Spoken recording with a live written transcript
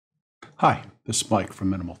Hi, this is Mike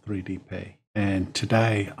from Minimal 3DP, and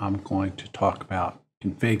today I'm going to talk about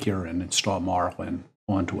configure and install Marlin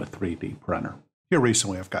onto a 3D printer. Here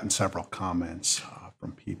recently I've gotten several comments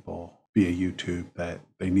from people via YouTube that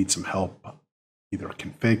they need some help either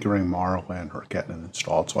configuring Marlin or getting it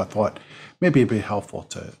installed. So I thought maybe it'd be helpful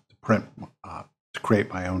to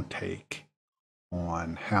create my own take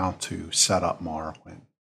on how to set up Marlin.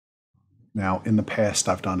 Now, in the past,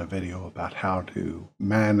 I've done a video about how to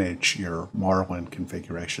manage your Marlin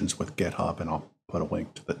configurations with GitHub, and I'll put a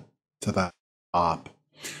link to that up.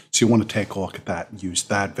 So you want to take a look at that and use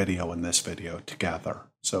that video and this video together.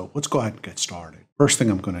 So let's go ahead and get started. First thing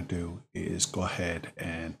I'm going to do is go ahead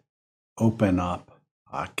and open up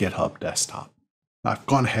GitHub Desktop. I've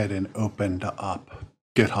gone ahead and opened up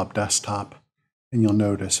GitHub Desktop, and you'll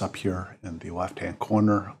notice up here in the left-hand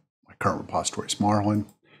corner, my current repository is Marlin.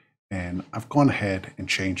 And I've gone ahead and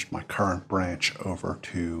changed my current branch over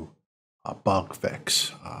to bug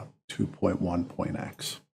fix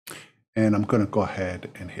 2.1.x. And I'm going to go ahead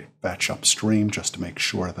and hit fetch upstream just to make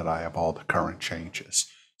sure that I have all the current changes.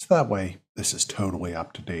 So that way, this is totally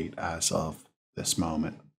up to date as of this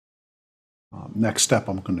moment. Next step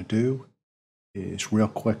I'm going to do is real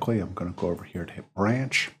quickly, I'm going to go over here to hit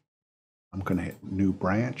branch. I'm going to hit new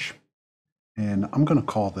branch. And I'm going to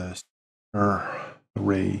call this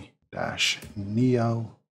R3-Neo,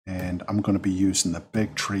 and I'm going to be using the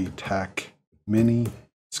BTT Mini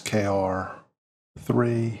SKR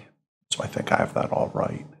 3. So I think I have that all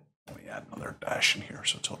right. Let me add another dash in here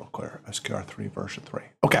so it's a little clearer. SKR 3 version 3.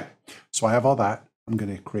 Okay, so I have all that. I'm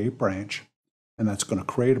going to create branch, and that's going to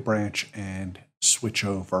create a branch and switch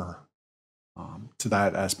over to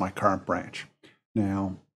that as my current branch.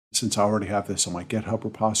 Now, since I already have this on my GitHub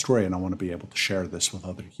repository and I want to be able to share this with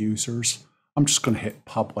other users, I'm just going to hit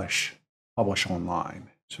publish online.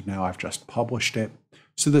 So now I've just published it.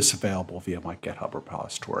 So this is available via my GitHub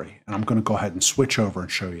repository. And I'm going to go ahead and switch over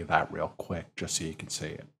and show you that real quick just so you can see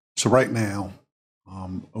it. So right now,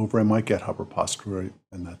 over in my GitHub repository,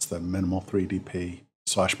 and that's the Minimal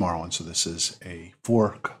 3DP/Marlin. So this is a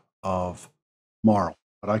fork of Marlin.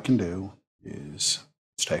 What I can do is,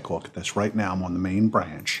 let's take a look at this. Right now I'm on the main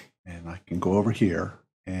branch, and I can go over here,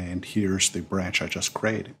 and here's the branch I just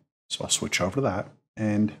created. So I'll switch over to that.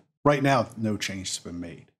 And right now, no changes have been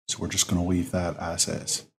made. So we're just going to leave that as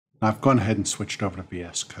is. Now I've gone ahead and switched over to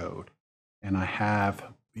VSCode. And I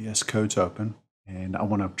have VSCodes open. And I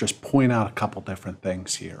want to just point out a couple different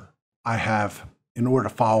things here. I have, in order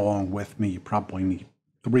to follow along with me, you probably need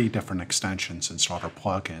 3 different extensions and starter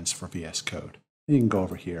plugins for VSCode. You can go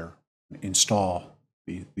over here and install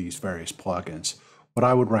these various plugins. What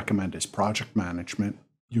I would recommend is project management.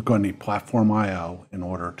 You're going to need Platform I/O in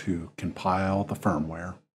order to compile the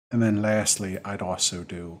firmware. And then lastly, I'd also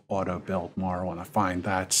do auto build Marlin. I find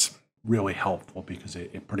that's really helpful because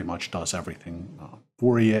it pretty much does everything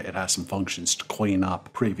for you. It has some functions to clean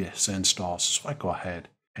up previous installs. So I go ahead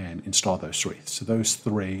and install those 3. So those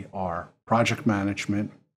 3 are project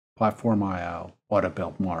management, Platform I/O, auto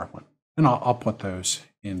build Marlin. And I'll put those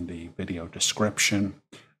in the video description,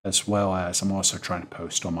 as well as I'm also trying to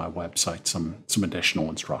post on my website some additional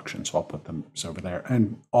instructions. So I'll put them over there.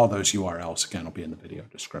 And all those URLs, again, will be in the video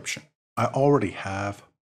description. I already have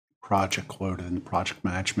project loaded in the project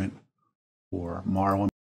management for Marlin.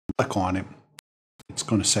 Click on it. It's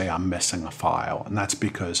going to say I'm missing a file, and that's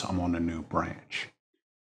because I'm on a new branch.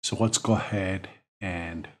 So let's go ahead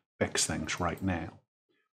and fix things right now.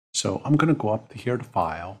 So I'm going to go up to here to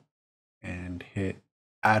File and hit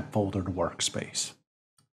Add Folder to Workspace.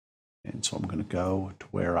 And so I'm going to go to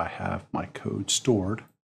where I have my code stored.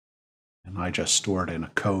 And I just stored in a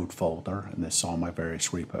code folder. And this is all my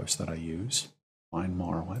various repos that I use. Find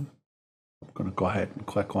Marlin. I'm going to go ahead and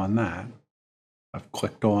click on that. I've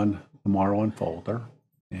clicked on the Marlin folder.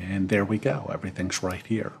 And there we go. Everything's right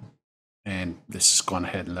here. And this has gone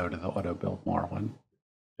ahead and loaded the auto build Marlin.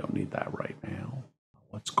 Don't need that right now.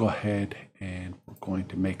 Let's go ahead and we're going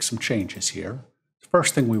to make some changes here. The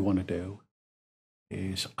first thing we want to do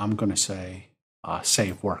is I'm going to say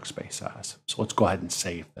save workspace as. So let's go ahead and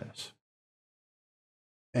save this.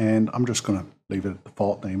 And I'm just going to leave it at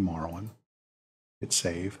default name Marlin. Hit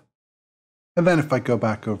save. And then if I go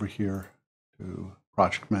back over here to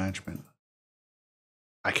project management,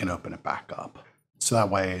 I can open it back up. So that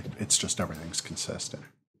way it's just everything's consistent.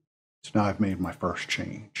 So now I've made my first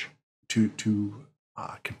change. To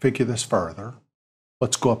configure this further,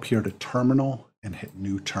 let's go up here to terminal and hit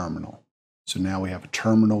new terminal. So now we have a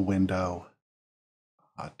terminal window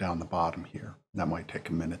down the bottom here. That might take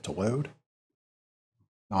a minute to load.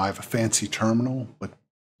 Now I have a fancy terminal, but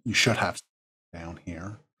you should have down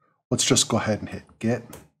here. Let's just go ahead and hit Git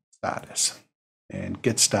status. And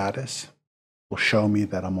get status will show me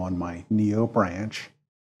that I'm on my Neo branch,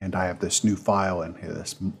 and I have this new file in here,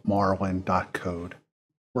 this marlin.code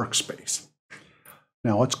workspace.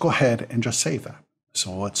 Now let's go ahead and just save that.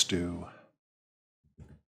 So let's do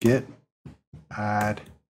git add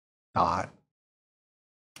dot.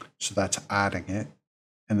 So that's adding it.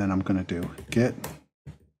 And then I'm going to do git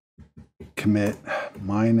commit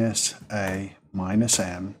 -a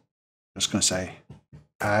 -m. Just going to say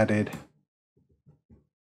added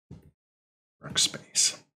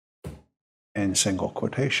workspace. In single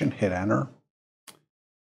quotation, hit enter.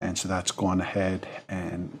 And so that's gone ahead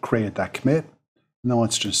and created that commit. Now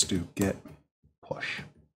let's just do git push.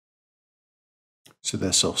 So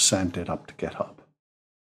this will send it up to GitHub.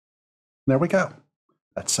 There we go.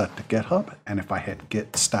 That's set to GitHub. And if I hit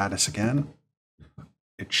git status again,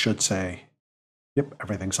 it should say, yep,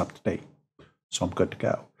 everything's up to date. So I'm good to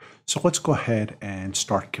go. So let's go ahead and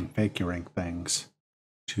start configuring things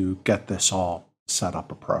to get this all set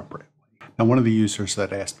up appropriately. Now, one of the users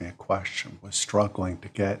that asked me a question was struggling to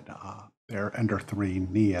get their Ender 3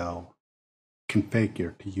 Neo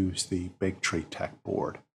configured to use the Big Tree Tech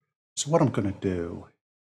board. So what I'm going to do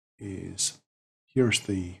is, here's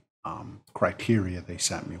the criteria they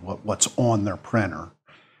sent me, what's on their printer.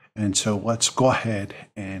 And so let's go ahead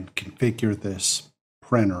and configure this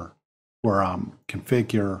printer, or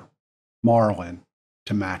configure Marlin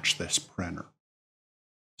to match this printer.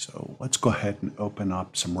 So let's go ahead and open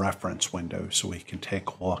up some reference windows so we can take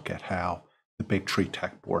a look at how the Big Tree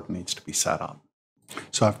Tech board needs to be set up.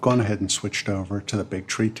 So I've gone ahead and switched over to the Big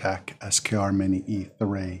Tree Tech SKR Mini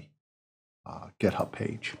E3 GitHub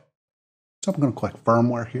page. So I'm going to click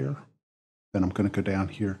firmware here. Then I'm going to go down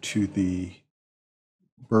here to the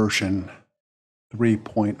version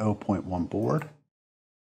 3.0.1 board.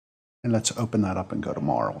 And let's open that up and go to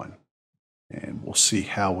Marlin. And we'll see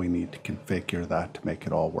how we need to configure that to make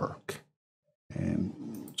it all work. And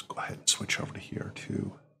let's go ahead and switch over to here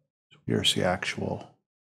too. So here's the actual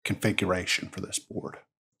configuration for this board.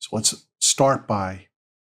 So let's start by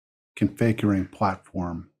configuring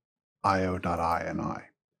platform io.ini.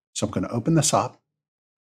 So I'm going to open this up,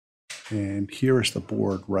 and here is the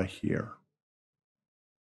board right here.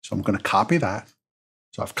 So I'm going to copy that.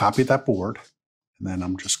 So I've copied that board, and then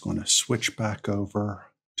I'm just going to switch back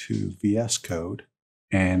over to VSCode,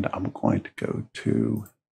 and I'm going to go to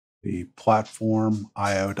the platform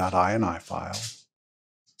io.ini file,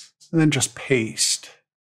 and then just paste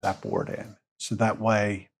that board in. So that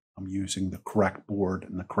way I'm using the correct board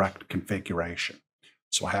and the correct configuration.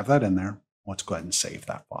 So I have that in there. Let's go ahead and save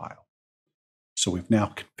that file. So we've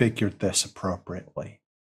now configured this appropriately.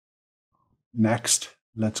 Next,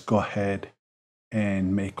 let's go ahead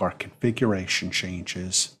and make our configuration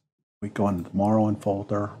changes. We go into the Marlin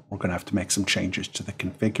folder. We're going to have to make some changes to the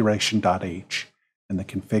configuration.h and the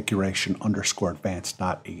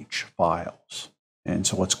configuration_advanced.h files. And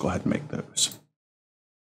so let's go ahead and make those.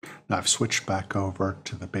 Now I've switched back over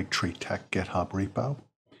to the Big Tree Tech GitHub repo,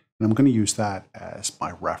 and I'm going to use that as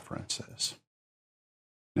my references.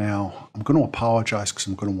 Now I'm going to apologize because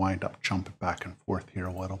I'm going to wind up jumping back and forth here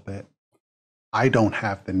a little bit. I don't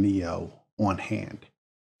have the Neo on hand.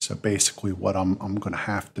 So basically what I'm going to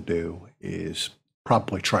have to do is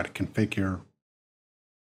probably try to configure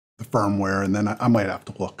the firmware, and then I might have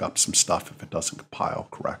to look up some stuff if it doesn't compile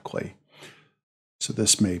correctly. So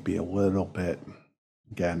this may be a little bit,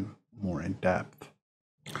 again, more in depth.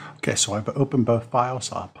 Okay, so I've opened both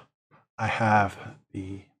files up. I have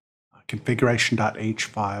the configuration.h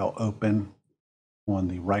file open on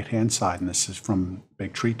the right-hand side, and this is from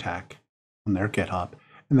Big Tree Tech on their GitHub.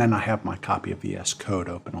 And then I have my copy of VSCode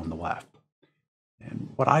open on the left.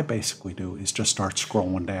 And what I basically do is just start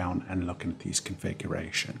scrolling down and looking at these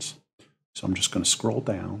configurations. So I'm just going to scroll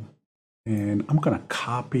down, and I'm going to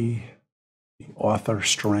copy the author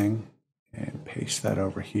string and paste that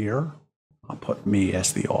over here. I'll put me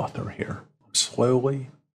as the author here. I'm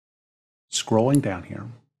slowly scrolling down here,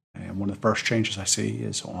 and one of the first changes I see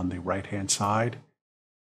is on the right-hand side.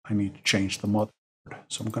 I need to change the motherboard.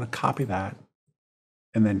 So I'm going to copy that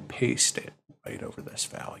and then paste it right over this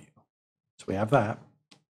value. So we have that.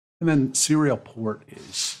 And then serial port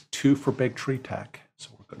is 2 for Big Tree Tech. So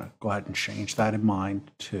we're going to go ahead and change that in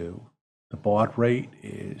mind to the baud rate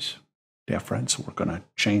is different. So we're going to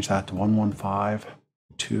change that to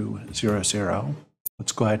 115.200.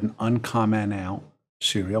 Let's go ahead and uncomment out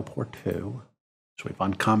serial port 2. So we've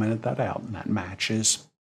uncommented that out, and that matches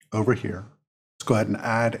over here. Let's go ahead and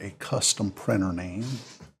add a custom printer name.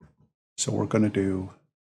 So we're going to do,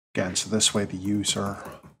 again, so this way the user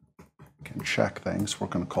can check things. We're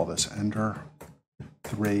going to call this Ender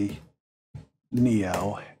 3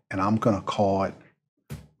 Neo, and I'm going to call it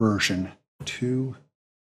version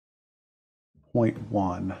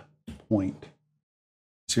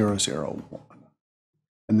 2.1.001.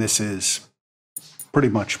 And this is pretty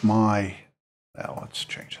much my, well, let's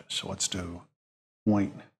change this. So let's do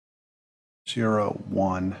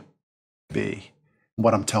 0.01b.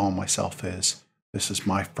 What I'm telling myself is this is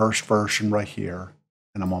my first version right here,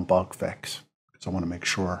 and I'm on bug fix because I want to make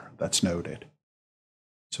sure that's noted.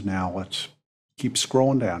 So now let's keep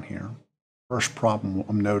scrolling down here. First problem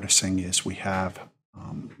I'm noticing is we have,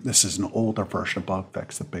 this is an older version of bug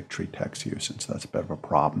fix that Big Tree Tech's using, so that's a bit of a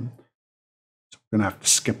problem. So I'm going to have to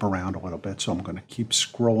skip around a little bit, so I'm going to keep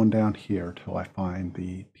scrolling down here till I find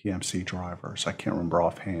the TMC drivers. I can't remember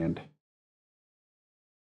offhand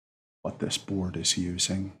what this board is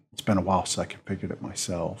using. It's been a while since I configured it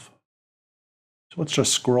myself. So let's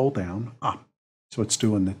just scroll down. So it's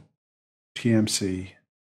doing the TMC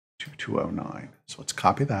 2209. So let's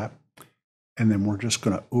copy that. And then we're just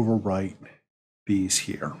going to overwrite these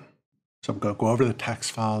here. So I'm going to go over the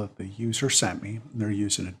text file that the user sent me. And they're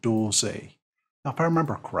using a dual Z. Now, if I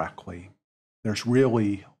remember correctly, there's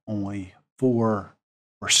really only 4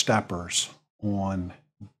 steppers on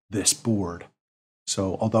this board.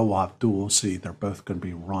 So although we'll have dual Z, they're both going to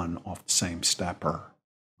be run off the same stepper.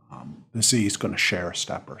 The Z is going to share a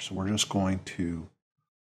stepper. So we're just going to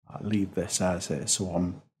leave this as is. So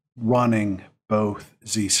I'm running both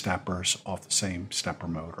Z steppers off the same stepper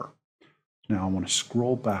motor. Now I want to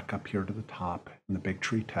scroll back up here to the top in the Big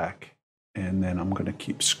Tree Tech, and then I'm going to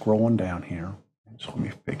keep scrolling down here. So let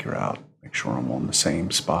me figure out, make sure I'm on the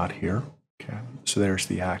same spot here. Okay, so there's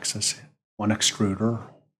the axis. One extruder,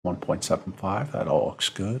 1.75, that all looks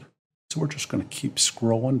good. So we're just going to keep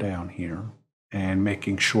scrolling down here and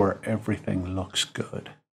making sure everything looks good.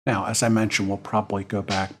 Now, as I mentioned, we'll probably go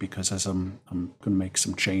back because as I'm going to make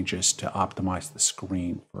some changes to optimize the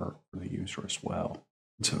screen for the user as well.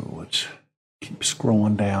 So let's keep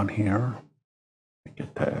scrolling down here.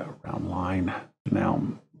 Get to around line. Now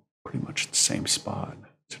I'm pretty much at the same spot.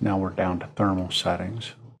 So now we're down to thermal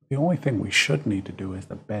settings. The only thing we should need to do is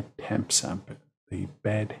the bed temp sensor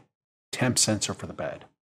for the bed.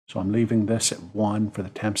 So I'm leaving this at 1 for the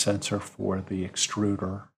temp sensor for the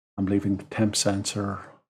extruder. I'm leaving the temp sensor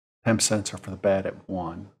for the bed at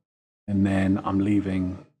 1. And then I'm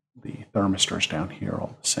leaving the thermistors down here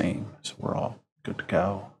all the same. So we're all good to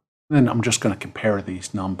go. And then I'm just going to compare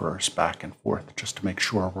these numbers back and forth just to make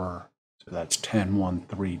sure so that's 10, 1,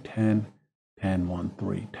 3, 10, 10, 1,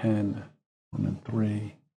 3, 10, 1 and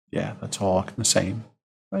 3. Yeah, that's all the same.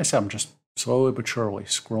 Like I said, I'm just slowly but surely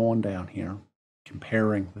scrolling down here,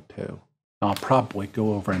 comparing the two. Now I'll probably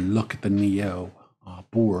go over and look at the Neo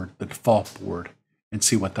board, the default board, and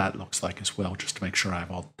see what that looks like as well, just to make sure I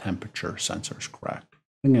have all the temperature sensors correct.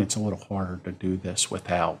 I think it's a little harder to do this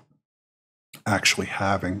without actually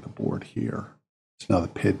having the board here. So now the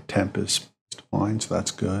PID temp is defined, so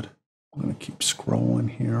that's good. I'm going to keep scrolling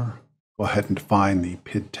here. Go ahead and define the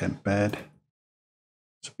PID temp bed.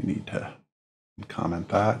 So we need to comment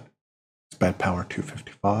that. It's bed power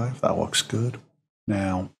 255. That looks good.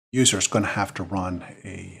 Now, user is going to have to run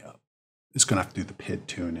is going to have to do the PID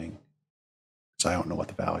tuning. So I don't know what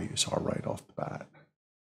the values are right off the bat.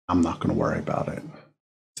 I'm not going to worry about it.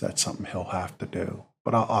 So that's something he'll have to do.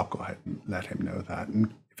 But I'll go ahead and let him know that.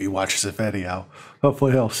 And if he watches the video,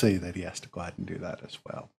 hopefully he'll see that he has to go ahead and do that as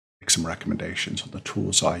well. Make some recommendations on the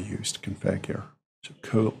tools I use to configure. So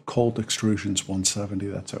cold extrusions 170,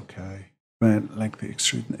 that's okay. Vent length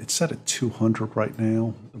extrusion, it's set at 200 right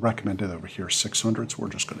now. The recommended over here is 600, so we're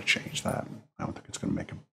just going to change that. I don't think it's going to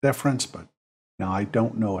make a difference, but now I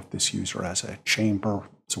don't know if this user has a chamber,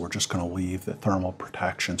 so we're just going to leave the thermal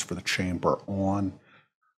protections for the chamber on.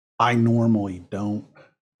 I normally don't.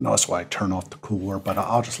 That's why I turn off the cooler, but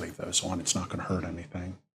I'll just leave those on. It's not going to hurt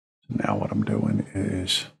anything. Now what I'm doing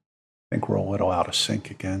is, I think we're a little out of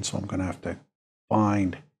sync again, so I'm going to have to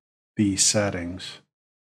find these settings.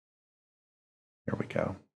 Here we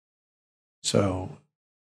go. So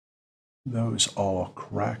those all are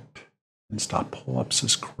correct. And stop pull-ups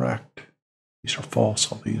is correct. These are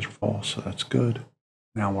false, all these are false, so that's good.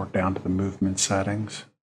 Now we're down to the movement settings.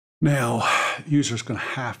 Now, the user's going to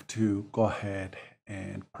have to go ahead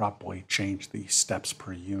and properly change the steps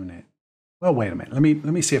per unit. Well, wait a minute. Let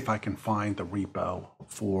me see if I can find the repo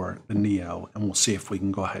for the Neo, and we'll see if we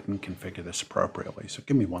can go ahead and configure this appropriately. So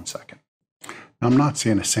give me 1 second. Now, I'm not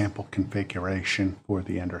seeing a sample configuration for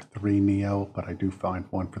the Ender 3 Neo, but I do find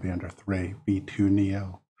one for the Ender 3 V2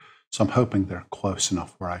 Neo. So I'm hoping they're close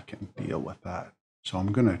enough where I can deal with that. So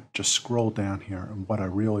I'm going to just scroll down here, and what I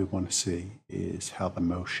really want to see is how the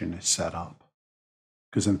motion is set up.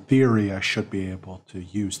 because in theory, I should be able to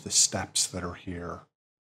use the steps that are here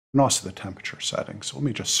and also the temperature settings. So let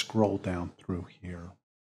me just scroll down through here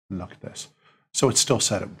and look at this. So it's still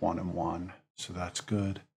set at 1 and 1, so that's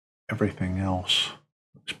good. Everything else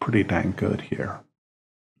looks pretty dang good here.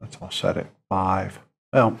 That's all set at 5.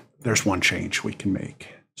 Well, there's one change we can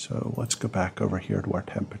make. So let's go back over here to our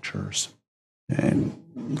temperatures. And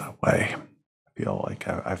that way, I feel like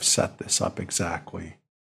I've set this up exactly.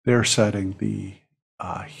 They're setting the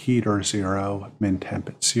heater 0, min temp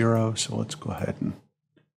at 0. So let's go ahead and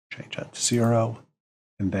change that to 0.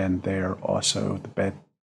 And then they're also, the bed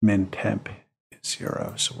min temp is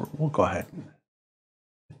 0. So we'll go ahead and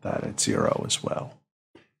put that at 0 as well.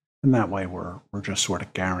 And that way we're just sort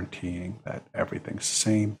of guaranteeing that everything's the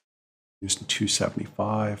same. Using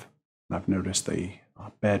 275. And I've noticed the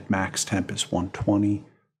bed max temp is 120.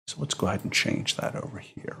 So let's go ahead and change that over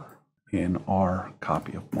here in our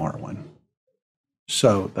copy of Marlin.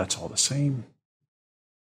 So that's all the same.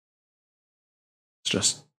 Let's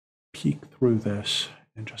just peek through this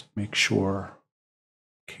and just make sure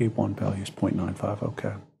K1 value is 0.95.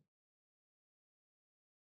 Okay.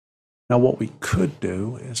 Now what we could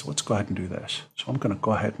do is, let's go ahead and do this. So I'm going to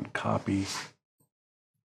go ahead and copy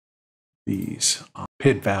these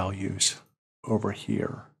PID values over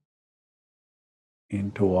here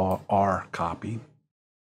into our copy.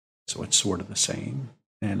 So it's sort of the same.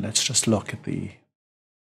 And let's just look at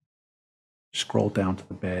scroll down to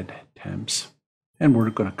the bed temps. And we're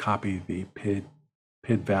going to copy the PID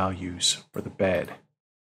values for the bed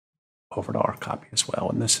over to our copy as well.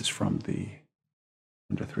 And this is from the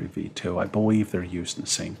Ender 3 V2. I believe they're using the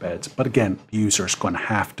same beds. But again, the user is going to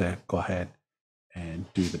have to go ahead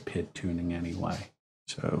and do the PID tuning anyway.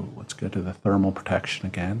 So let's go to the thermal protection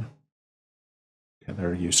again. Okay,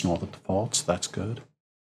 they're using all the defaults. That's good.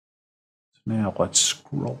 So now let's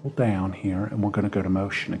scroll down here, and we're going to go to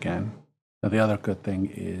motion again. Now the other good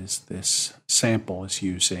thing is this sample is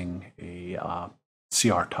using a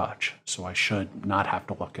CR touch, so I should not have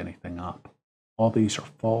to look anything up. All these are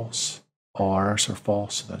false. R's are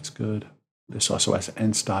false, so that's good. This also has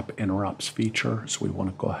end stop interrupts feature, so we want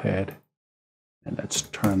to go ahead and let's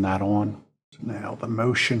turn that on. So now the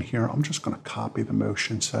motion here, I'm just going to copy the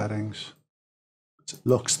motion settings. It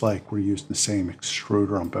looks like we're using the same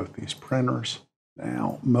extruder on both these printers.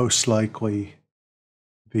 Now, most likely,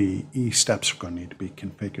 the E steps are going to need to be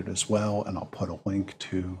configured as well, and I'll put a link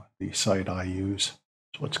to the site I use.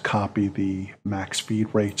 So let's copy the max feed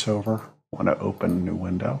rates over. I want to open a new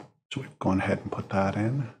window. So we've gone ahead and put that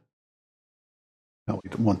in. Now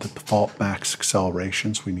we want the default max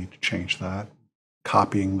accelerations. We need to change that.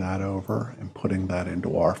 Copying that over and putting that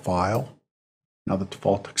into our file. Now the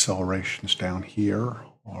default accelerations down here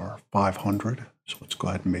are 500. So let's go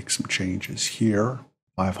ahead and make some changes here.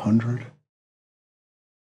 500.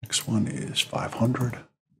 Next one is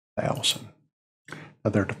 500,000. Now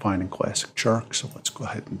they're defining classic jerk, so let's go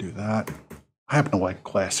ahead and do that. I happen to like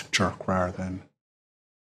classic jerk rather than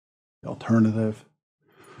the alternative.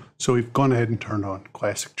 So we've gone ahead and turned on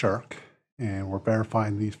classic jerk, and we're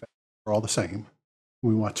verifying these are all the same.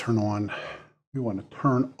 We want to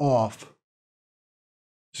turn off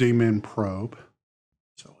zoom in probe.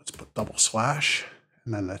 So let's put double slash,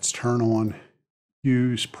 and then let's turn on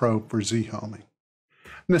use probe for Z homing.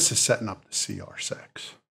 And this is setting up the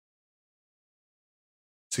CR6.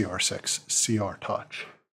 CR touch.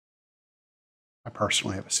 I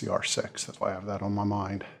personally have a CR6, that's why I have that on my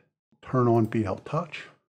mind. Turn on BL touch.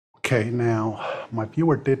 Okay, now my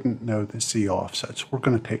viewer didn't know the Z offset, so we're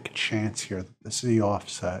going to take a chance here that the Z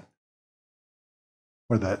offset,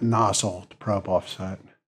 or that nozzle to probe offset,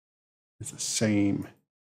 is the same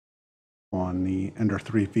on the Ender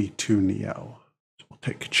 3 V2 Neo. So we'll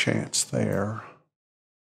take a chance there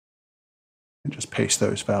and just paste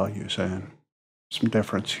those values in. Some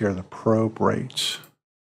difference here, the probe rates.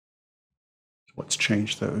 So let's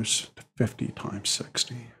change those to 50 times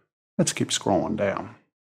 60. Let's keep scrolling down.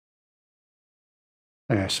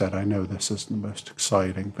 Like I said, I know this isn't the most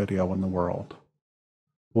exciting video in the world.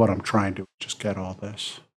 What I'm trying to do is just get all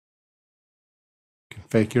this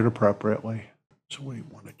configured appropriately. So we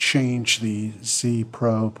want to change the Z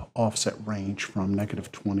probe offset range from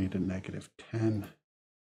 -20 to -10.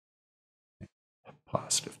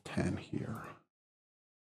 +10 here.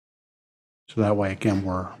 So that way, again,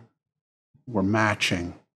 we're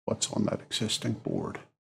matching what's on that existing board.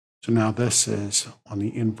 So now this is on the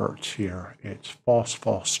inverts here. It's false,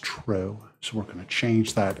 false, true. So we're going to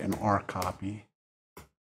change that in our copy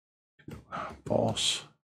to false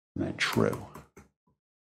and then true.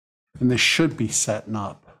 And this should be setting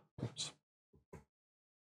up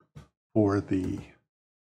for the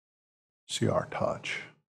CR touch.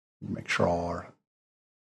 Make sure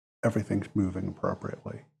everything's moving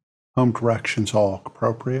appropriately. Home direction's all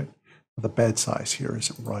appropriate. The bed size here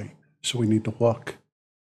isn't right, so we need to look.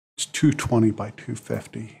 It's 220 by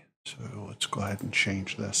 250. So let's go ahead and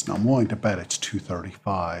change this. Now I'm willing to bet it's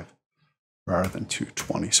 235 rather than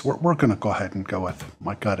 220. So we're going to go ahead and go with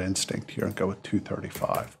my gut instinct here and go with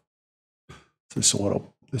 235. So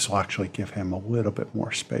this will actually give him a little bit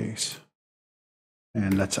more space.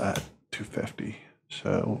 And let's add 250.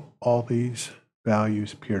 So all these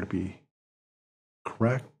values appear to be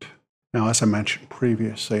correct. Now, as I mentioned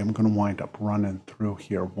previously, I'm going to wind up running through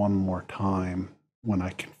here one more time when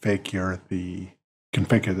I configure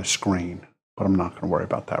the screen, but I'm not going to worry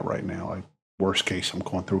about that right now. Worst case, I'm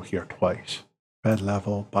going through here twice. Bed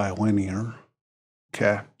level bilinear.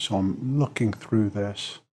 Okay, so I'm looking through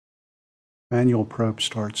this. Manual probe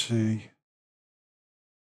start C.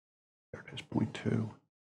 There it is, 0.2.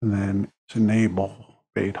 And then it's enable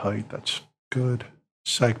fade height. That's good.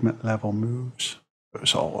 Segment level moves.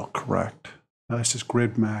 Those all look correct. Now this is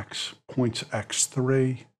grid max points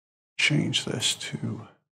x3. Change this to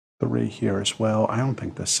 3 here as well. I don't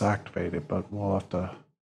think this is activated, but we'll have to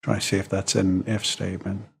try to see if that's in an if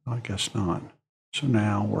statement. I guess not. So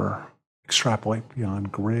now we're extrapolate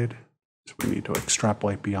beyond grid. So we need to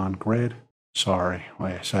extrapolate beyond grid. Sorry,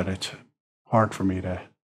 like I said, it's hard for me to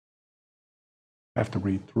have to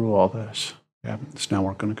read through all this. Yeah, so now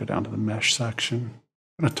we're going to go down to the mesh section.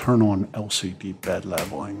 I'm going to turn on LCD bed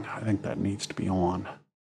leveling. I think that needs to be on.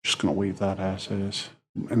 Just going to leave that as is.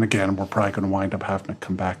 And again, we're probably going to wind up having to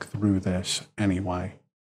come back through this anyway.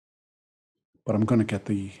 But I'm going to get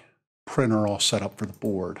the printer all set up for the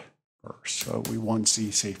board first. So we want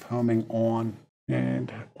Z-Safe homing on.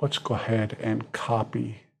 And let's go ahead and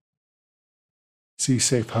copy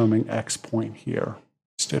Z-Safe homing X point here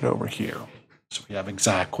instead over here. So we have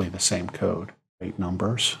exactly the same code. 8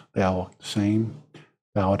 numbers, they all look the same.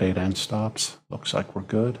 Validate end stops, looks like we're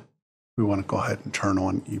good. We want to go ahead and turn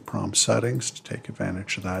on EEPROM settings to take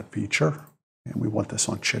advantage of that feature. And we want this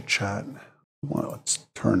on chit chat. Well, let's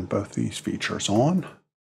turn both these features on.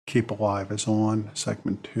 Keep alive is on,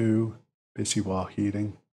 segment 2, busy while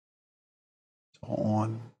heating. It's all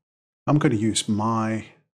on. I'm going to use my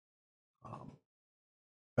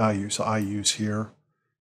values I use here,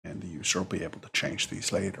 and the user will be able to change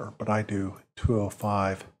these later. But I do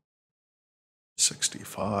 205,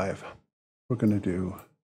 65. We're going to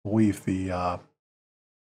leave the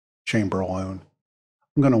chamber alone.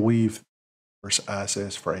 I'm going to leave as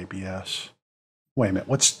is for ABS. Wait a minute,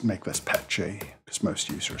 let's make this PET-G, because most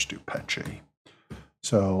users do PET-G.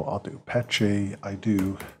 So I'll do PET-G. I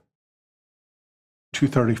do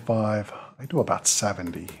 235. I do about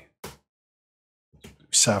 70.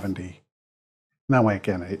 70. And that way,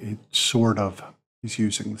 again, it sort of is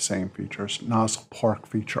using the same features. Nozzle park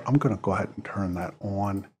feature, I'm going to go ahead and turn that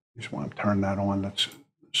on. Just want to turn that on. Let's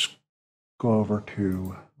go over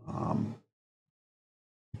to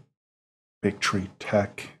Big Tree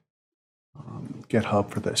Tech GitHub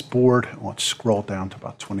for this board. Let's scroll down to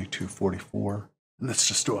about 2244. And let's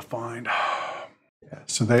just do a find. Yeah,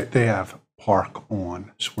 so they have park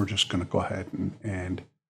on. So we're just going to go ahead and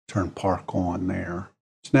turn park on there.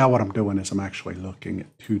 So now what I'm doing is I'm actually looking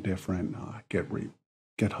at 2 different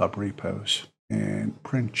GitHub repos. And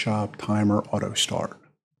print job timer auto start.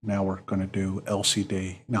 Now we're going to do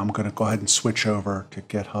LCD. Now I'm going to go ahead and switch over to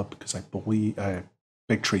GitHub because I believe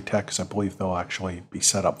Big Tree Tech, because I believe they'll actually be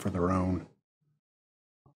set up for their own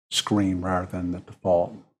screen rather than the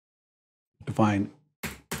default. Define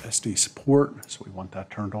SD support, so we want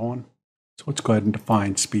that turned on. So let's go ahead and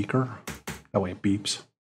define speaker. That way it beeps.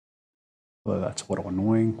 Although that's a little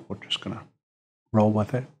annoying, we're just going to roll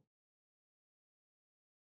with it.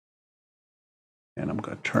 And I'm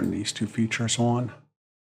going to turn these 2 features on.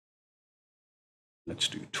 Let's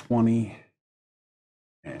do 20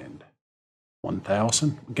 and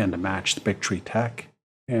 1000, again to match the Big Tree Tech.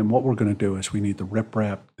 And what we're going to do is we need the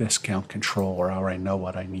riprap discount controller. I already know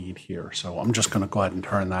what I need here, so I'm just going to go ahead and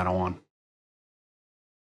turn that on.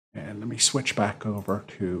 And let me switch back over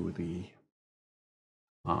to the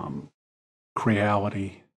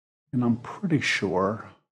Creality, and I'm pretty sure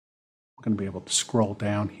I'm going to be able to scroll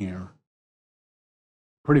down here.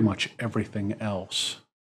 Pretty much everything else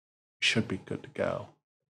should be good to go.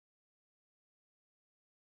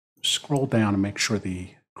 Scroll down and make sure the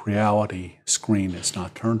Creality screen is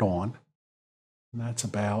not turned on. And that's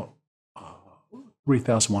about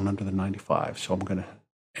 3,195. So I'm going to,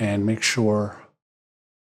 and make sure,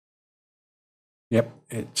 yep,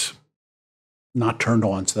 it's not turned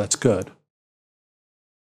on, so that's good.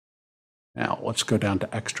 Now let's go down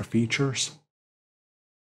to extra features.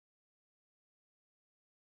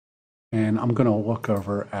 And I'm going to look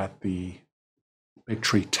over at the Big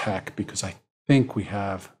Tree Tech because I think we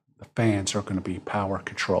have the fans are going to be power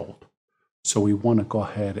controlled. So we want to go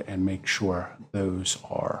ahead and make sure those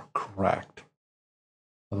are correct.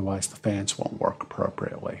 Otherwise, the fans won't work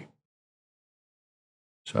appropriately.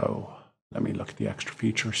 So let me look at the extra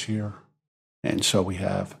features here. And so we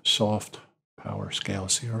have soft power scale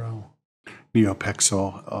 0.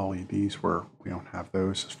 NeoPixel LEDs, we don't have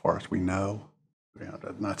those as far as we know.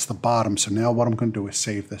 And that's the bottom. So now what I'm going to do is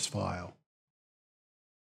save this file.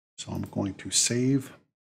 So I'm going to save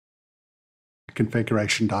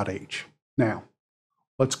configuration.h. Now,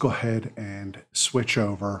 let's go ahead and switch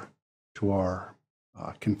over to our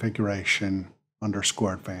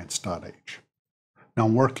configuration_advanced.h. Now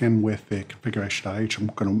I'm working with the configuration.h. I'm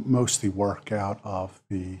going to mostly work out of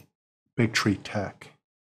the Big Tree Tech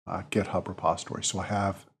GitHub repository. So I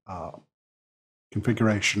have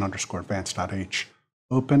configuration_advanced.h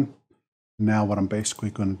open. Now what I'm basically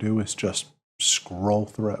going to do is just scroll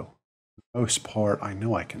through. For the most part, I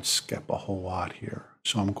know I can skip a whole lot here.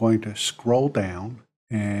 So I'm going to scroll down,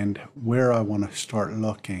 and where I want to start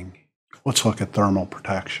looking, let's look at thermal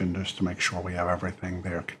protection just to make sure we have everything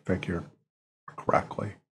there configured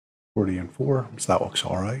correctly. 40 and 4, so that looks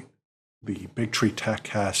all right. The Big Tree Tech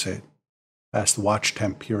has it as the watch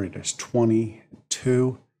temp period is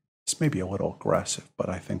 22. This may be a little aggressive, but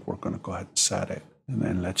I think we're going to go ahead and set it. And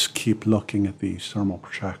then let's keep looking at these thermal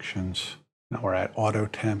protections. Now we're at auto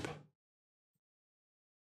temp.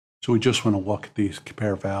 So we just want to look at these,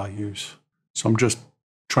 compare values. So I'm just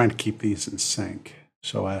trying to keep these in sync.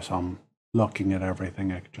 So as I'm looking at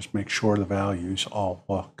everything, I can just make sure the values all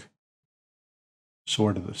look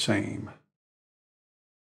sort of the same.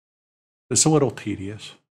 It's a little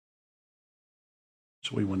tedious.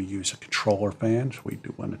 So we want to use a controller fan. So we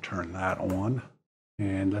do want to turn that on.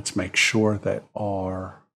 And let's make sure that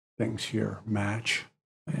our things here match.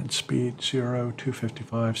 And speed 0,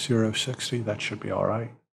 255, 0, 60, that should be all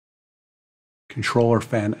right. Controller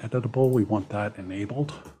fan editable, we want that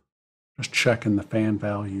enabled. Just checking the fan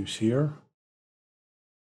values here.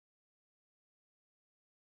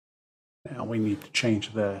 Now we need to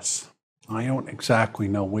change this. I don't exactly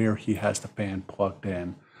know where he has the fan plugged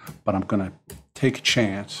in, but I'm going to take a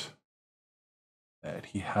chance that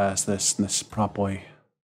he has this, and this is probably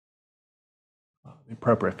the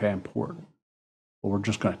appropriate fan port. But we're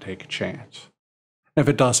just going to take a chance. If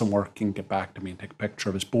it doesn't work, he can get back to me and take a picture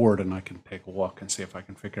of his board, and I can take a look and see if I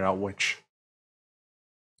can figure out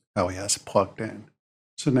how he has it plugged in.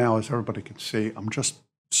 So now, as everybody can see, I'm just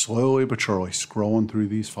slowly but surely scrolling through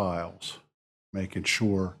these files, making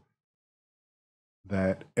sure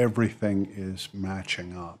that everything is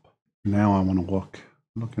matching up. Now I want to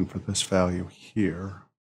looking for this value here.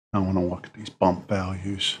 I want to look at these bump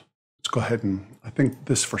values. Let's go ahead and, I think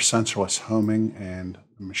this is for sensorless homing, and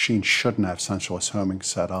the machine shouldn't have sensorless homing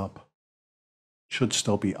set up. It should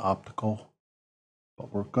still be optical,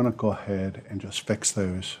 but we're going to go ahead and just fix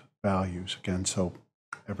those values again so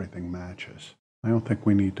everything matches. I don't think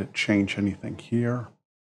we need to change anything here.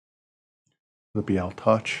 The BL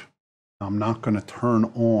Touch. I'm not going to turn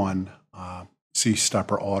on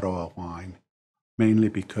C-Stepper Auto Align, mainly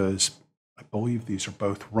because I believe these are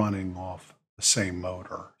both running off the same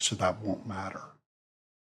motor, so that won't matter.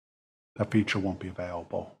 That feature won't be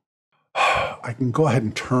available. I can go ahead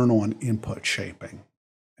and turn on input shaping,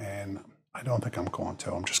 and I don't think I'm going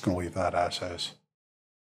to. I'm just going to leave that as is,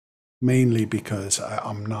 mainly because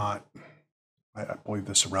I believe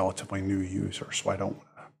this is a relatively new user, so I don't want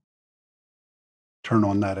to turn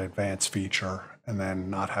on that advanced feature and then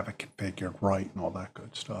not have it configured right and all that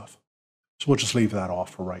good stuff. So we'll just leave that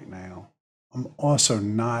off for right now. I'm also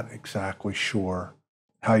not exactly sure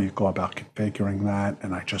how you go about configuring that,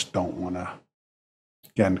 and I just don't want to,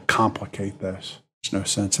 again, complicate this. There's no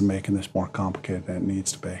sense in making this more complicated than it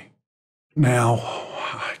needs to be. Now,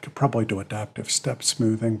 I could probably do adaptive step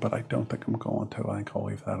smoothing, but I don't think I'm going to. I think I'll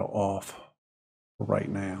leave that off for right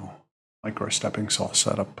now. Micro stepping's all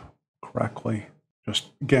set up correctly. Just,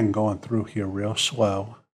 again, going through here real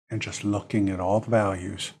slow and just looking at all the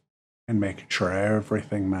values and making sure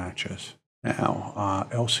everything matches. Now,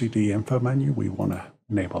 LCD info menu, we want to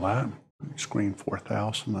enable that. Screen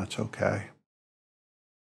 4000, that's okay.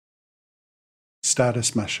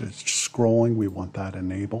 Status message scrolling, we want that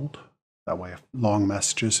enabled. That way, if long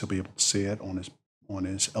messages, he'll be able to see it on his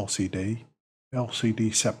LCD.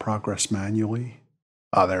 LCD set progress manually.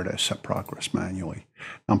 There it is, set progress manually.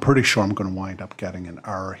 I'm pretty sure I'm going to wind up getting an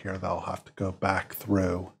error here that I'll have to go back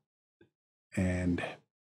through and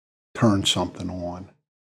turn something on.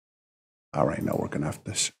 All right, now we're going to have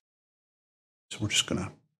this. So we're just going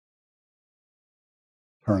to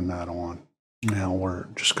turn that on. Now we're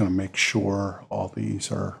just going to make sure all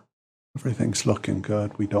these everything's looking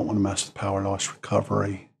good. We don't want to mess with power loss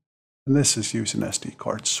recovery. And this is using SD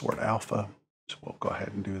card sort alpha. So we'll go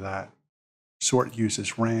ahead and do that. Sort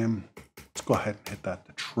uses RAM. Let's go ahead and hit that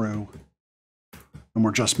to true. And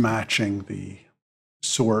we're just matching the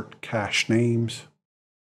sort cache names.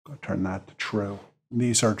 Go turn that to true. And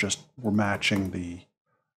these are just, we're matching the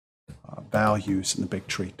values in the big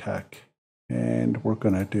tree tech. And we're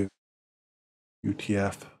going to do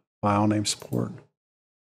UTF file name support.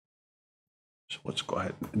 So let's go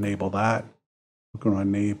ahead and enable that. We're going to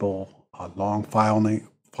enable long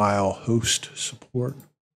file host support,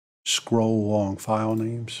 scroll long file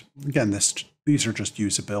names. Again, these are just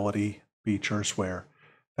usability features where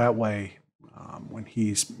that way when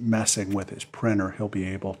he's messing with his printer, he'll be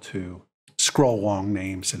able to scroll long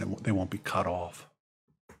names and they won't be cut off.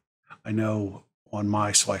 I know on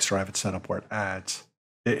my slicer I have it set up where it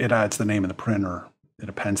adds the name of the printer. It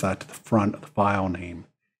appends that to the front of the file name.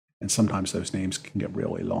 And sometimes those names can get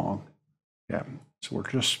really long. Yeah, so we're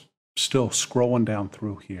just still scrolling down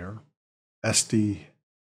through here. SD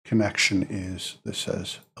connection this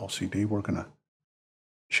says LCD. We're going to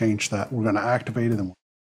change that. We're going to activate it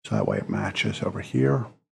so that way it matches over here.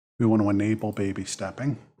 We want to enable baby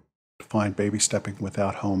stepping. Define baby stepping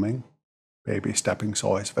without homing. Baby stepping is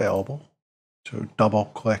always available. So double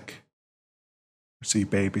click, see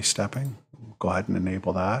baby stepping. We'll go ahead and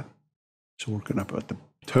enable that. So we're going to put the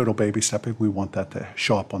total baby stepping. We want that to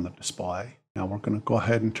show up on the display. Now we're going to go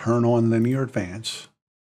ahead and turn on linear advance.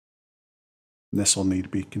 And this will need to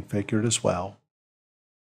be configured as well.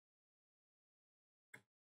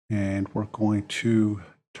 And we're going to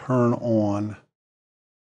turn on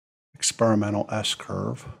experimental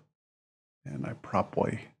S-curve. And I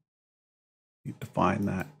probably need to define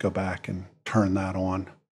that, go back and turn that on.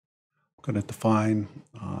 I'm going to define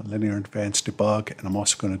linear advance debug, and I'm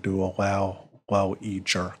also going to do allow low E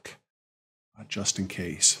jerk just in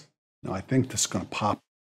case. Now I think this is going to pop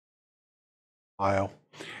file,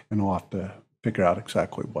 and I'll have to figure out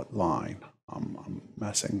exactly what line I'm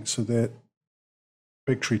messing. So that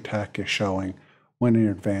Big Tree Tech is showing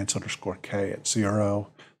linear advance _K at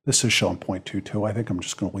 0. This is showing 0.22. I think I'm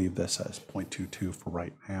just going to leave this as 0.22 for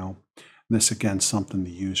right now. And this again is something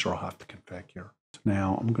the user will have to configure. So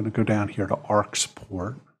now I'm going to go down here to ARC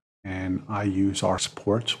support, and I use ARC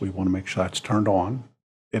support, so we want to make sure that's turned on.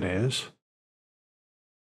 It is.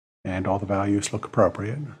 And all the values look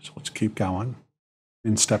appropriate. So let's keep going.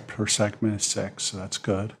 In step per segment is 6, so that's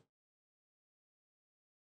good.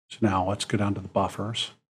 So now let's go down to the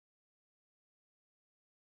buffers.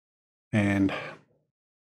 And I'm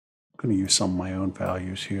going to use some of my own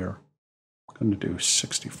values here. I'm going to do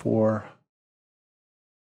 64,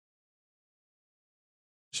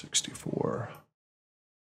 64,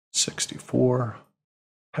 64.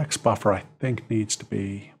 Text buffer I think needs to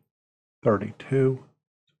be 32.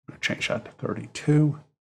 I'm going to change that to 32.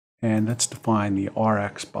 And let's define the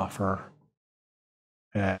RX buffer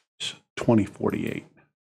as 2048. I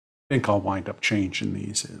think I'll wind up changing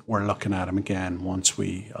these. We're looking at them again once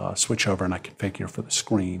we switch over and I configure for the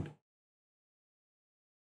screen.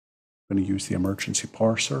 I'm going to use the emergency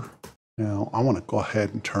parser. Now I want to go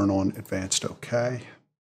ahead and turn on advanced OK.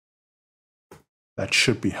 That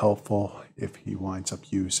should be helpful if he winds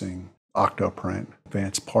up using Octoprint.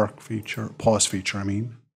 Advanced pause feature, I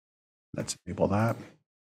mean. Let's enable that.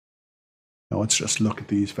 Now let's just look at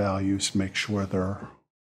these values, make sure they're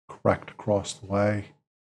correct across the way.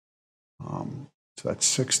 So that's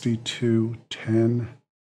 62, 10,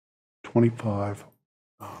 25.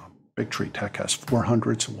 Big Tree Tech has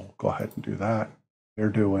 400, so we'll go ahead and do that. They're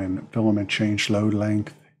doing filament change load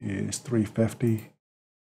length is 350.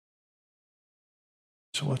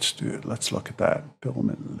 So let's look at that.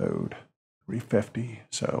 Filament load 350.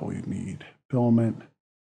 So we need filament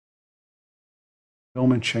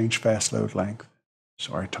change fast load length.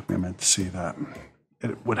 Sorry, it took me a minute to see that.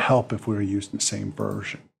 It would help if we were using the same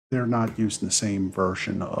version. They're not using the same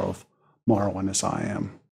version of Marlin as I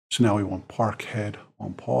am. So now we want park head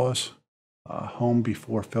on pause, home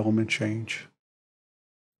before filament change.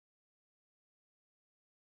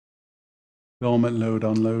 Filament load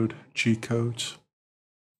unload G codes.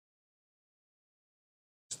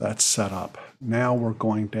 So that's set up. Now we're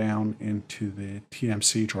going down into the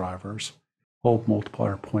TMC drivers. Hold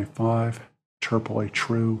multiplier 0.5, interpolate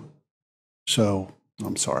true. So,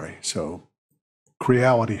 I'm sorry. So,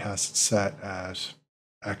 Creality has it set as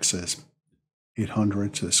X is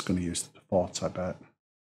 800, so this is going to use the defaults, I bet.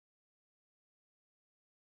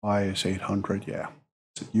 Y is 800, yeah.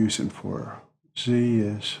 So using for Z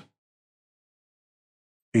is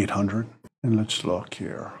 800. And let's look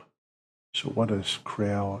here. So what is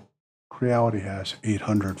Creality? Creality has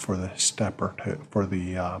 800 for the stepper, for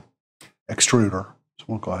the extruder. So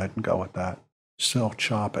we'll go ahead and go with that. Self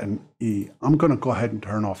chop and E. I'm going to go ahead and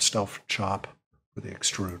turn off self chop for the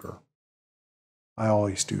extruder. I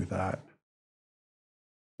always do that.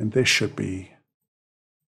 And this should be,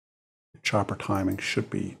 chopper timing should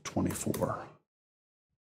be 24.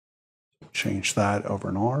 Change that over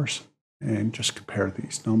in ours and just compare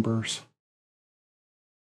these numbers.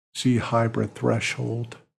 See hybrid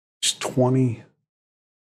threshold is 20. Let's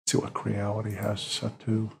see what Creality has set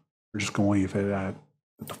to. We're just going to leave it at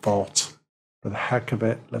the defaults. For the heck of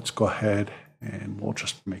it, let's go ahead and we'll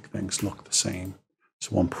just make things look the same.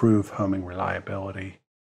 So we'll improve homing reliability.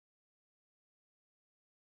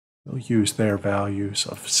 We'll use their values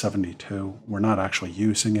of 72. We're not actually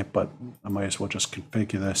using it, but I might as well just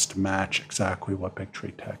configure this to match exactly what Big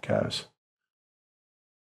Tree Tech has.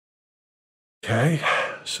 Okay,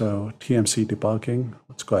 so TMC debugging,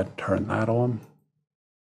 let's go ahead and turn that on.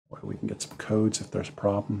 We can get some codes if there's a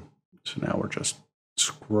problem. So now we're just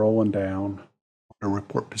scrolling down the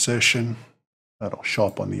report position. That'll show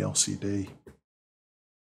up on the LCD.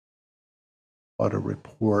 Auto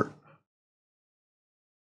report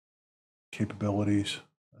capabilities,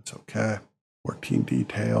 that's okay. 14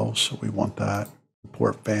 details, so we want that.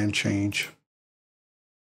 Report fan change,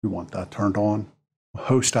 we want that turned on.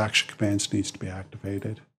 Host action commands needs to be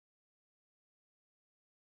activated.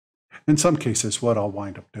 In some cases, what I'll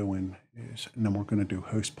wind up doing is, and then we're going to do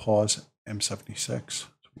host pause M76, so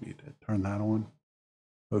we need to turn that on.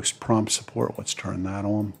 Host prompt support, let's turn that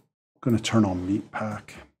on. I'm going to turn on meat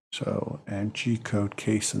pack. So, and G-code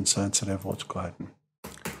case insensitive, let's go ahead and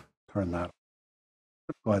turn that on.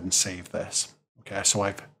 Go ahead and save this. Okay, so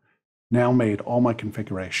I've now made all my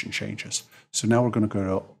configuration changes. So now we're going to go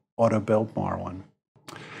to auto build Marlin.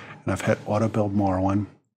 And I've hit auto build Marlin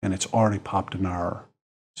and it's already popped an error.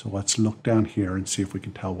 So let's look down here and see if we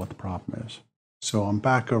can tell what the problem is. So I'm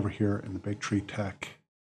back over here in the Big Tree Tech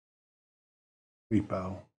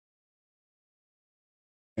repo.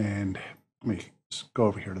 And let me go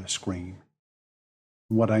over here to the screen.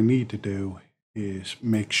 What I need to do is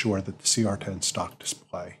make sure that the CR10 stock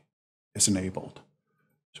display is enabled.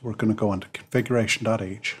 So we're going to go into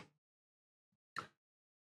configuration.h.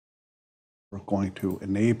 We're going to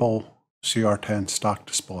enable CR10 stock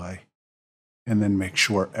display and then make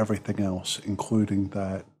sure everything else, including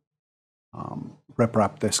that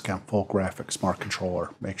RipWrap discount full graphics smart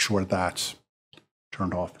controller, make sure that's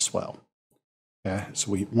turned off as well. Okay,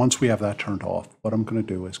 so once we have that turned off, what I'm going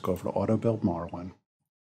to do is go over to auto build Marlin.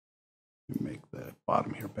 Make the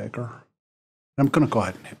bottom here bigger. I'm going to go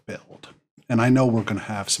ahead and hit build. And I know we're going to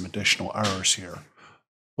have some additional errors here,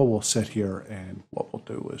 but we'll sit here and what we'll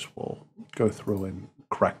do is we'll go through and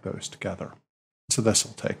correct those together. So this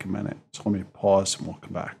will take a minute. So let me pause and we'll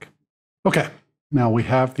come back. Okay, now we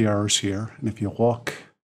have the errors here. And if you look,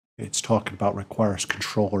 it's talking about requires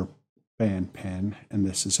controller band pin, and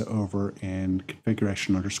this is over in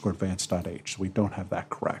configuration_advanced.h. So we don't have that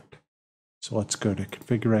correct. So let's go to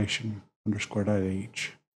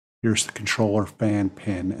configuration_.h. Here's the controller fan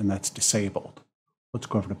pin, and that's disabled. Let's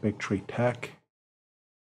go over to Big Tree Tech.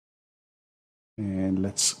 And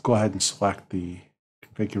let's go ahead and select the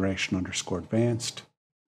configuration_advanced.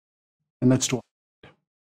 And let's do it.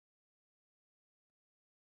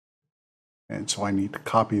 And so I need to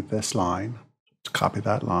copy this line. Let's copy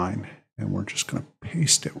that line, and we're just going to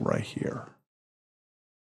paste it right here.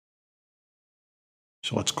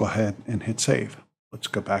 So let's go ahead and hit save. Let's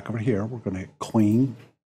go back over here. We're going to hit clean.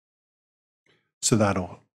 So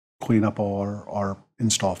that'll clean up all our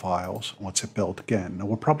install files. Let's hit build again. Now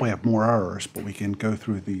we'll probably have more errors, but we can go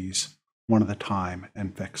through these one at a time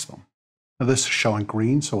and fix them. Now this is showing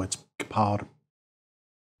green, so it's compiled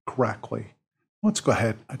correctly. Let's go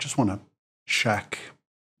ahead. I just want to check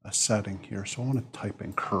a setting here. So I want to type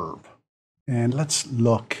in curve. And let's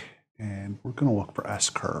look, and we're going to look for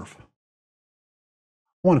S-curve.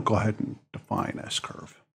 I want to go ahead and define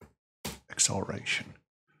S-curve, acceleration.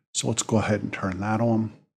 So let's go ahead and turn that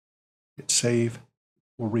on, hit save.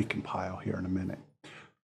 We'll recompile here in a minute.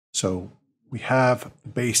 So we have the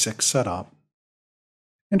basics set up.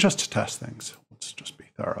 And just to test things, let's just be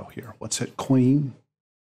thorough here. Let's hit clean,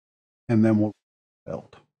 and then we'll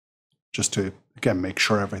build, just to, again, make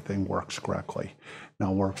sure everything works correctly.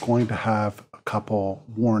 Now we're going to have a couple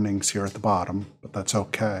warnings here at the bottom, but that's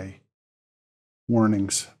okay.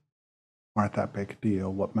 Warnings aren't that big a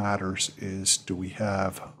deal. What matters is, do we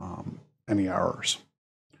have any errors?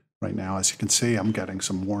 Right now, as you can see, I'm getting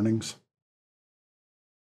some warnings,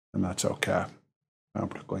 and that's okay. I don't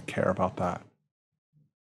particularly care about that.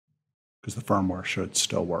 because the firmware should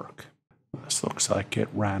still work. This looks like it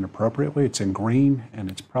ran appropriately. It's in green, and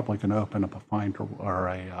it's probably going to open up a Finder or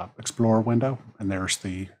a Explorer window, and there's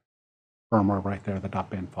the firmware right there, the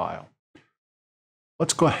 .bin file.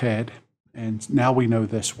 Let's go ahead, and now we know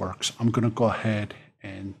this works. I'm going to go ahead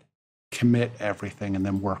and commit everything and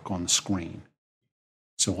then work on the screen.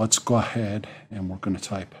 So let's go ahead and we're going to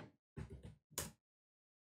type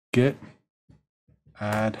git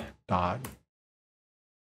add dot,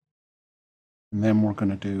 and then we're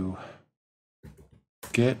going to do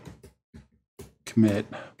git commit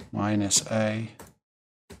 -a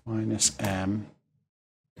 -m,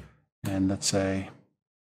 and let's say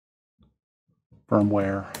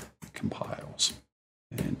firmware compiles,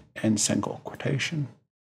 and end single quotation,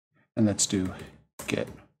 and let's do git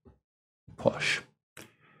push.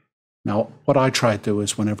 Now, what I try to do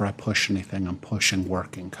is whenever I push anything, I'm pushing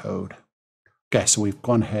working code. Okay, so we've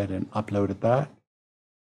gone ahead and uploaded that.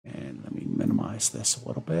 And let me minimize this a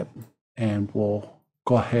little bit. And we'll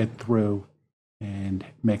go ahead through and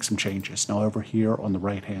make some changes. Now, over here on the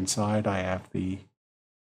right-hand side, I have the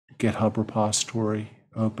GitHub repository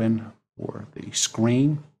open for the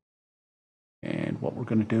screen. And what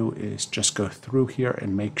we're going to do is just go through here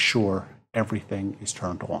and make sure everything is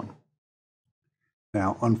turned on.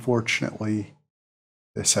 Now, unfortunately,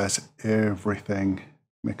 this has everything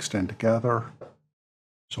mixed in together,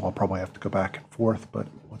 so I'll probably have to go back and forth, but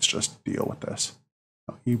let's just deal with this.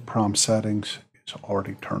 Now, EEPROM settings is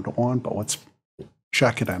already turned on, but let's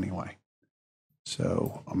check it anyway.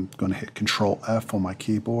 So I'm going to hit Control F on my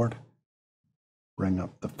keyboard, bring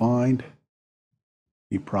up the find,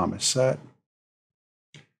 EEPROM is set.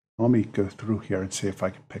 Let me go through here and see if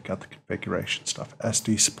I can pick out the configuration stuff.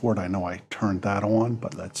 SD support, I know I turned that on,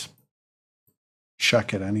 but let's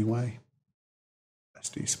check it anyway.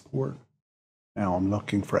 SD support. Now I'm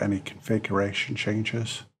looking for any configuration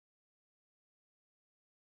changes.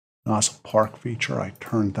 Nozzle park feature, I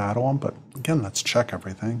turned that on, but again, let's check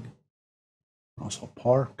everything. Nozzle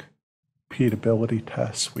park, repeatability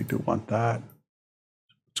tests, we do want that.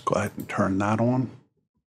 Let's go ahead and turn that on.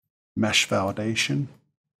 Mesh validation.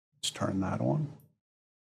 Let's turn that on.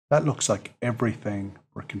 That looks like everything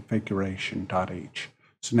for configuration.h.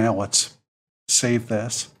 So now let's save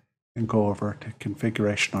this and go over to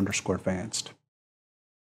configuration_advanced.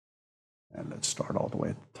 And let's start all the way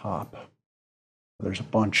at the top. There's a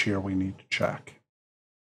bunch here we need to check.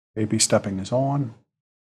 A/B stepping is on.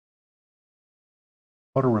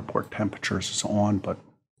 Auto report temperatures is on, but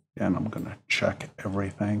again, I'm going to check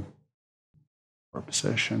everything for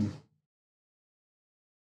position.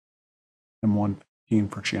 M115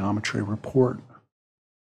 for geometry report.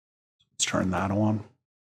 Let's turn that on.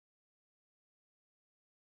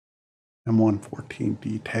 M114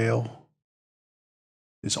 detail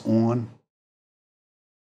is on.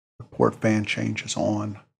 Report fan change is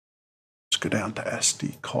on. Let's go down to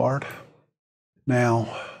SD card. Now,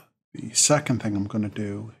 the second thing I'm going to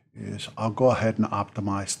do is I'll go ahead and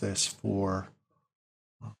optimize this for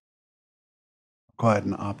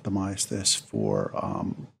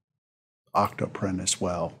Octoprint as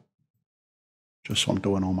well, just so I'm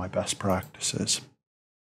doing all my best practices.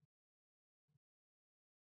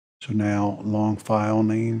 So now long file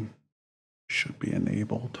name should be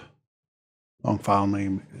enabled. Long file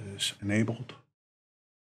name is enabled.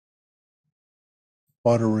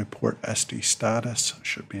 Auto report SD status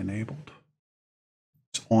should be enabled.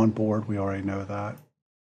 It's on board, we already know that.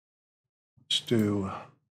 Let's do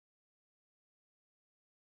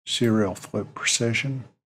serial float precision.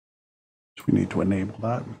 So we need to enable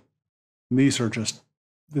that. And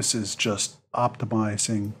this is just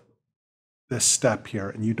optimizing this step here,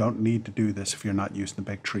 and you don't need to do this if you're not using the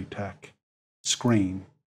Big Tree Tech screen.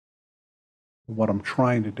 What I'm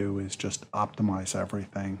trying to do is just optimize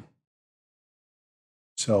everything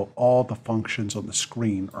so all the functions on the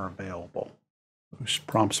screen are available. Host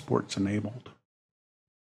prompt support's enabled.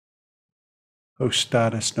 Host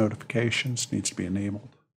status notifications needs to be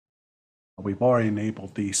enabled. We've already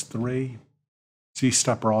enabled these three.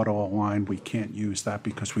 Z-stepper auto align, we can't use that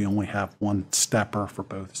because we only have one stepper for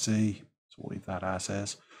both Z. So we'll leave that as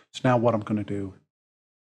is. So now what I'm going to do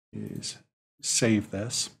is save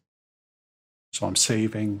this. So I'm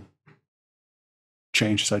saving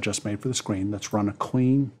changes I just made for the screen. Let's run a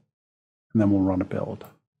clean, and then we'll run a build.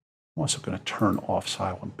 I'm also going to turn off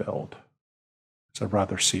silent build because I'd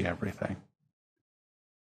rather see everything.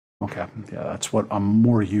 Okay, yeah, that's what I'm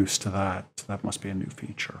more used to that. So that must be a new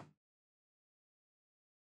feature.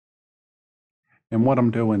 And what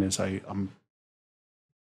I'm doing is I'm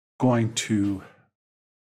going to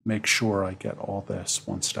make sure I get all this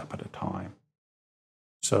one step at a time.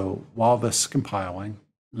 So while this is compiling,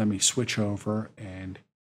 let me switch over and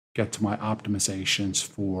get to my optimizations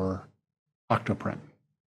for Octoprint.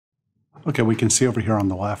 Okay, we can see over here on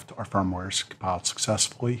the left, our firmware is compiled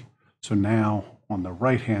successfully. So now on the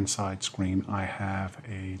right-hand side screen, I have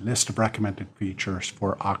a list of recommended features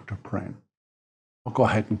for Octoprint. I'll go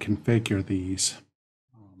ahead and configure these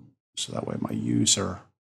so that way my user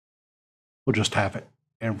will just have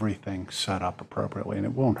everything set up appropriately, and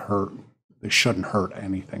it won't hurt. It shouldn't hurt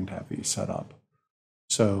anything to have these set up.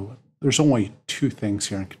 So there's only two things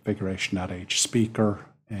here in configuration.h, speaker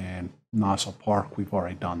and nozzle park. We've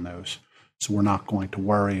already done those, so we're not going to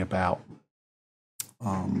worry about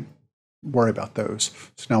those.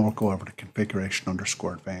 So now we'll go over to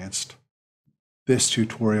configuration_advanced. This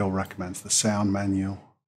tutorial recommends the sound menu.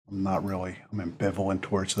 I'm ambivalent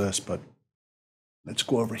towards this, but let's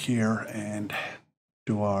go over here and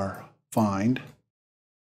do our find.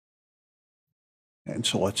 And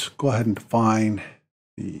so let's go ahead and define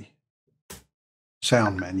the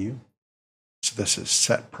sound menu. So this is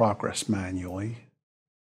set progress manually.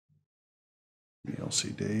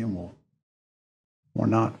 LCD, and we're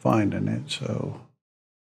not finding it, so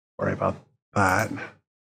worry about that.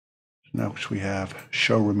 Next we have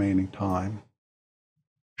show remaining time.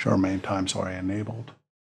 Show remaining time is already enabled.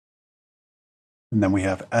 And then we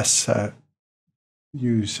have set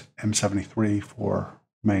use M73 for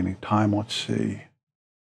remaining time. Let's see.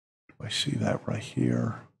 Do I see that right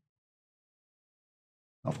here?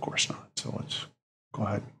 Of course not. So let's go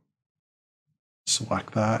ahead and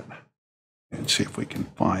select that and see if we can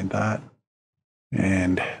find that.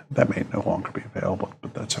 And that may no longer be available,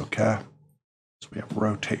 but that's okay. So we have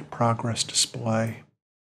rotate progress display.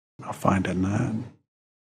 I'll find in that.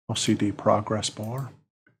 LCD progress bar.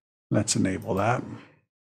 Let's enable that.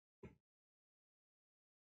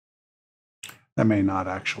 That may not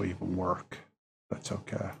actually even work. That's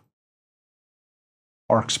okay.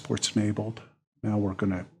 ARC support's enabled. Now we're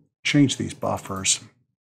going to change these buffers.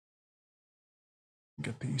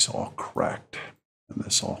 Get these all correct. And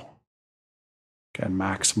this all, again,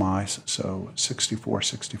 maximize. So 64,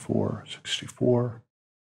 64, 64.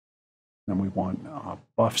 Then we want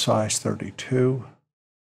buff size 32.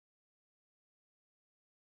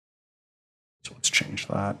 So let's change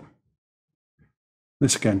that.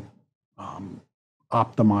 This again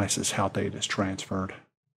optimizes how data is transferred.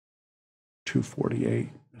 248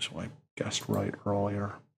 is what I guessed right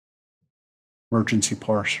earlier. Emergency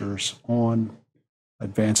parsers on.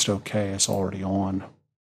 Advanced OK is already on.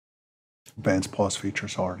 Advanced pause feature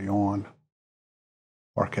is already on.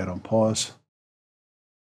 Arcade on pause.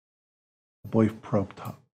 I believe prompt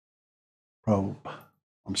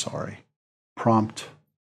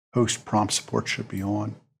host prompt support should be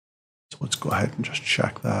on. So let's go ahead and just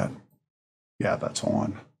check that. Yeah, that's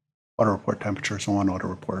on. Auto report temperature is on. Auto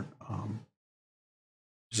report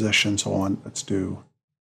positions on. Let's do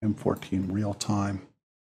M14 real time.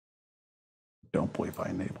 Don't believe I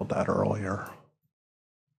enabled that earlier.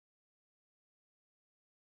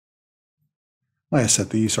 Like I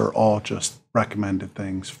said, these are all just recommended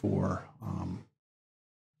things for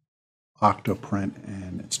Octoprint,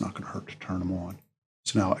 and it's not going to hurt to turn them on.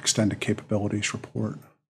 So now extended capabilities report.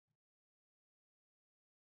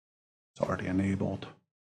 It's already enabled.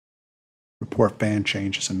 Report band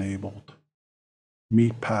change is enabled.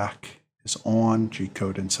 Meat pack is on.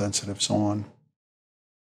 G-code insensitive is on.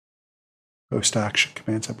 Post action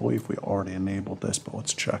commands, I believe we already enabled this, but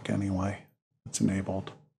let's check anyway. It's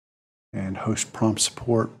enabled. And host prompt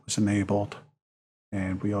support was enabled.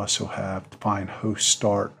 And we also have define host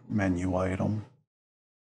start menu item.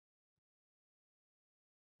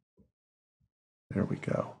 There we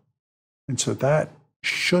go. And so that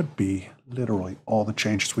should be literally all the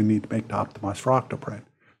changes we need to make to optimize for Octoprint.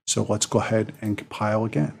 So let's go ahead and compile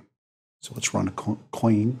again. So let's run a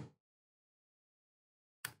clean.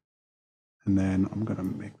 And then I'm going to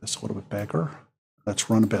make this a little bit bigger. Let's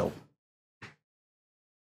run a build.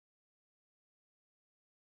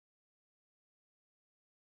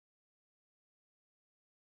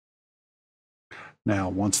 Now,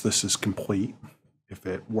 once this is complete, if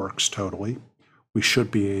it works totally, we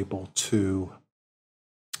should be able to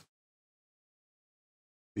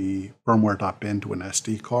the firmware.bin to an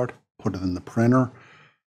SD card, put it in the printer,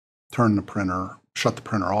 turn the printer, shut the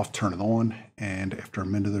printer off, turn it on, and after a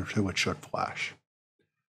minute or two, it should flash.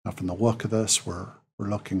 Now, from the look of this, we're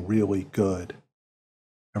looking really good.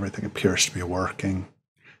 Everything appears to be working.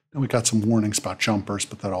 And we got some warnings about jumpers,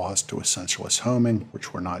 but that all has to do with sensorless homing,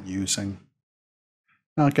 which we're not using.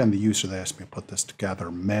 Now, again, the user that asked me to put this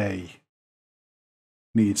together may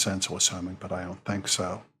need sensorless homing, but I don't think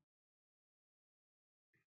so.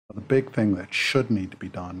 The big thing that should need to be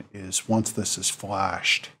done is once this is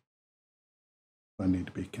flashed, it need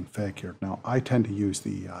to be configured. Now, I tend to use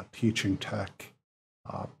the Teaching Tech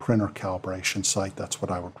printer calibration site. That's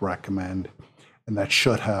what I would recommend. And that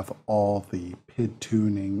should have all the PID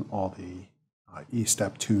tuning, all the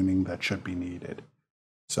E-step tuning that should be needed.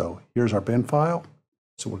 So here's our bin file.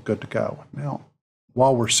 So we're good to go. Now,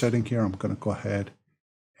 while we're sitting here, I'm going to go ahead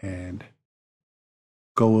and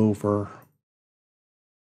go over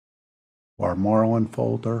our Marlin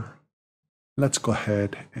folder. Let's go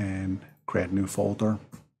ahead and create a new folder.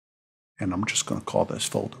 And I'm just going to call this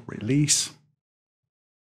folder Release.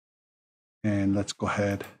 And let's go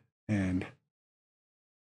ahead and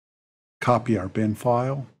copy our bin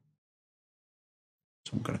file.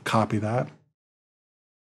 So I'm going to copy that.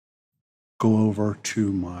 Go over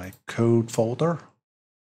to my code folder,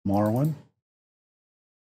 Marlin.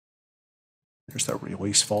 There's that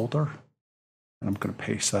release folder. And I'm going to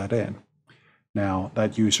paste that in. Now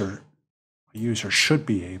that user should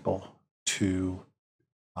be able to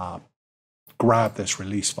grab this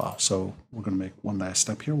release file. So we're going to make one last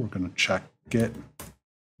step here. We're going to check Git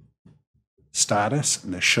status,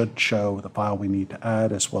 and this should show the file we need to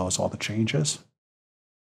add as well as all the changes.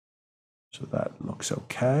 So that looks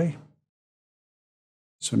okay.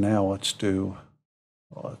 So now let's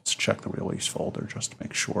check the release folder just to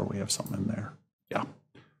make sure we have something in there. Yeah.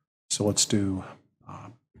 So let's do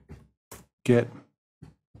git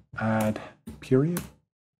add period.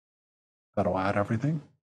 That'll add everything.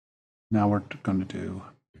 Now we're going to do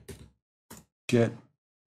git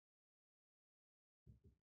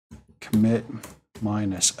commit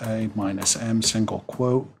 -a -m single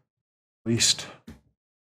quote released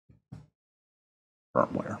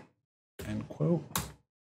firmware end quote.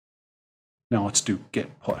 Now let's do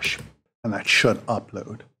git push, and that should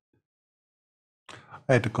upload.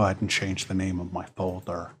 I had to go ahead and change the name of my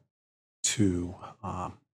folder to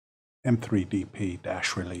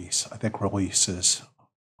M3DP-release. I think release is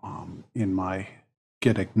in my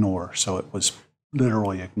git ignore, so it was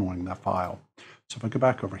literally ignoring that file. So if I go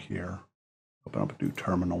back over here, open up a new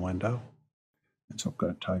terminal window, and so I'm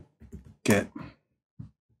going to type git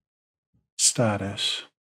status,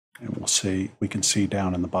 and we can see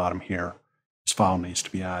down in the bottom here, this file needs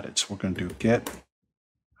to be added. So we're going to do git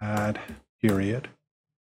add period,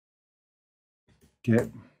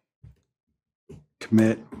 git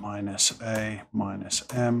commit -a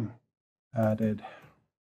 -m added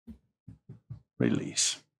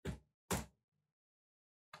release.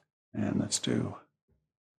 And let's do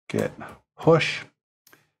git push.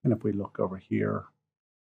 And if we look over here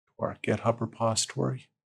to our GitHub repository,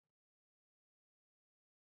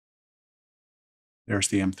 there's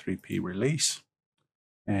the M3P release,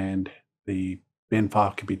 and the bin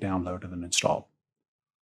file can be downloaded and installed.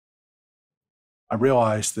 I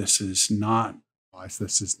realize this is not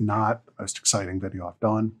the most exciting video I've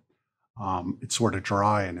done. It's sort of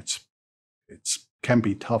dry, and it can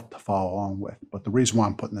be tough to follow along with. But the reason why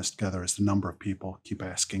I'm putting this together is the number of people keep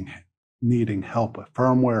asking, needing help with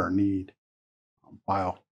firmware, or need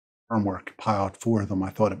firmware compiled for them.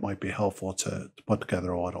 I thought it might be helpful to put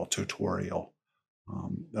together a little tutorial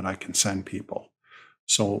that I can send people.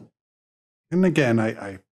 So, and again,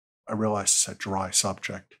 I realize it's a dry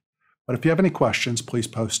subject, but if you have any questions, please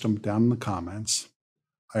post them down in the comments.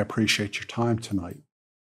 I appreciate your time tonight.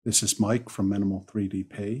 This is Mike from Minimal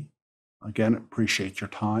 3DP. Again, appreciate your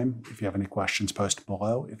time. If you have any questions, post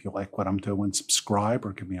below. If you like what I'm doing, subscribe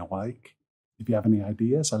or give me a like. If you have any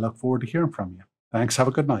ideas, I look forward to hearing from you. Thanks. Have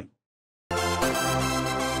a good night.